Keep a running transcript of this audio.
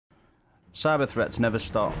Cyber threats never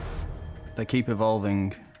stop. They keep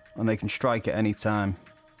evolving, and they can strike at any time.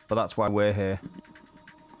 But that's why we're here.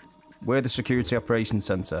 We're the Security Operations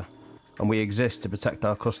Centre, and we exist to protect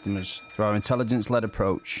our customers through our intelligence-led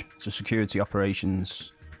approach to security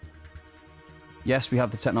operations. Yes, we have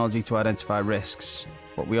the technology to identify risks,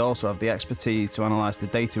 but we also have the expertise to analyse the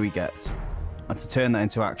data we get and to turn that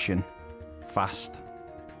into action, fast.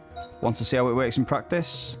 Want to see how it works in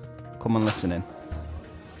practice? Come and listen in.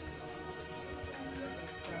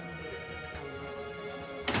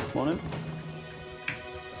 Morning.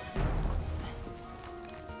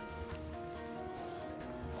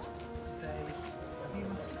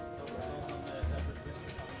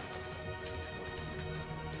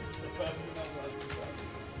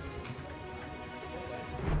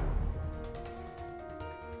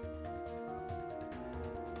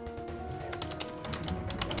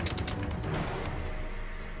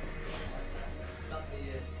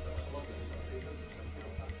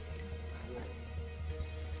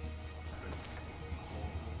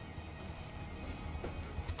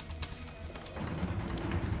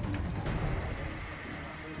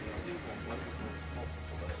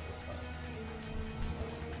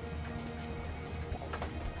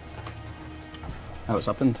 How it's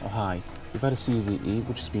happened? Oh, hi. We've had a CVE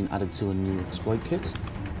which has been added to a new exploit kit.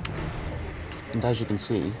 And as you can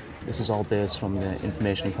see, this is all based from the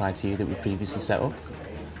information and criteria that we previously set up.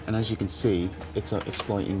 And as you can see, it's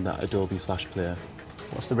exploiting that Adobe Flash Player.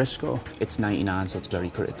 What's the risk score? It's 99, so it's very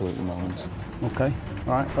critical at the moment. Okay,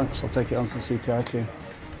 all right, thanks. I'll take it onto the CTI team.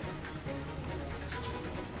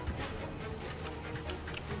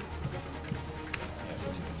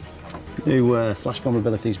 New Flash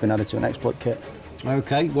vulnerability's been added to an exploit kit.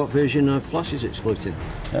 Okay, what version of Flash is it exploiting?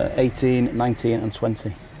 18, 19 and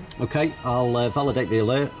 20. Okay, I'll validate the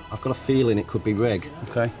alert. I've got a feeling it could be reg.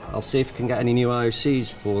 Okay. I'll see if I can get any new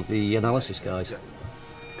IOCs for the analysis guys.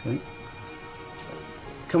 Okay.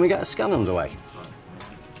 Can we get a scan underway?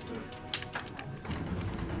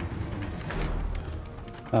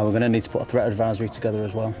 We're going to need to put a threat advisory together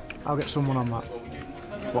as well. I'll get someone on that.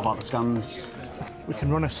 What about the scans? We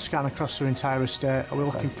can run a scan across their entire estate. Are we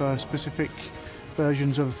looking for specific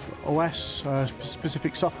versions of OS,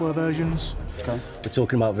 specific software versions? Okay. We're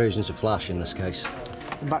talking about versions of Flash in this case.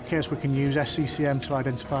 In that case, we can use SCCM to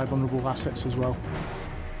identify vulnerable assets as well.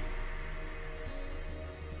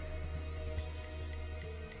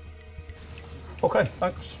 Okay,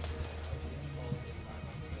 thanks.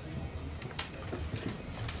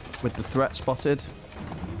 With the threat spotted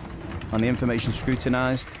and the information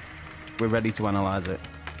scrutinised, we're ready to analyse it.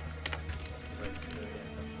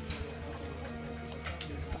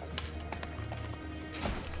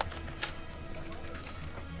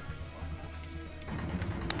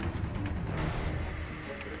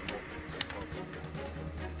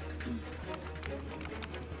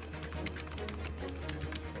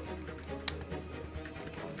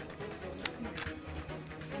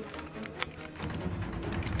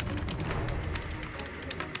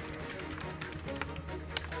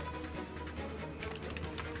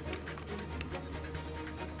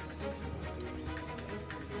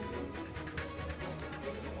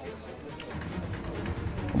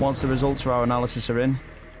 Once the results of our analysis are in,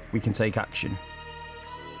 we can take action.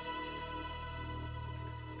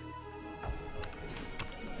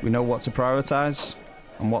 We know what to prioritise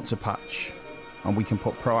and what to patch, and we can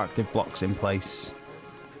put proactive blocks in place.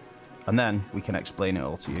 And then we can explain it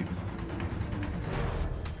all to you.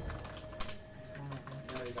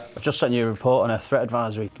 I've just sent you a report on a threat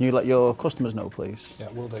advisory. Can you let your customers know, please? Yeah,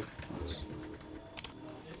 will do.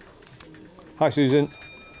 Hi, Susan.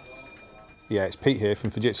 Yeah, it's Pete here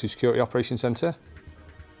from Fujitsu Security Operations Centre.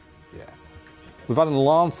 Yeah. We've had an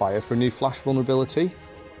alarm fire for a new Flash vulnerability.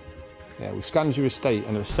 Yeah, we've scanned your estate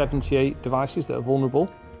and there are 78 devices that are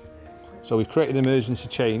vulnerable. So we've created an emergency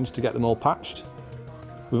change to get them all patched.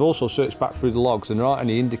 We've also searched back through the logs and there aren't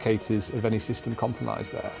any indicators of any system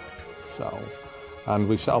compromise there. And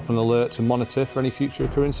we've set up an alert to monitor for any future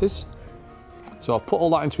occurrences. So I've put all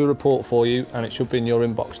that into a report for you and it should be in your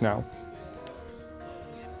inbox now.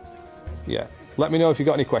 Yeah, let me know if you've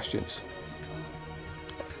got any questions.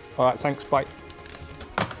 All right, thanks, bye.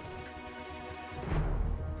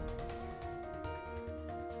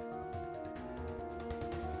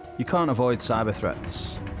 You can't avoid cyber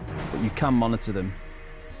threats, but you can monitor them,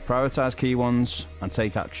 prioritise key ones and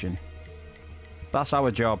take action. That's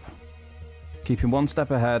our job, keeping one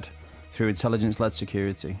step ahead through intelligence-led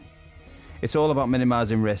security. It's all about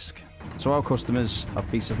minimising risk, so our customers have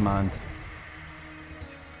peace of mind.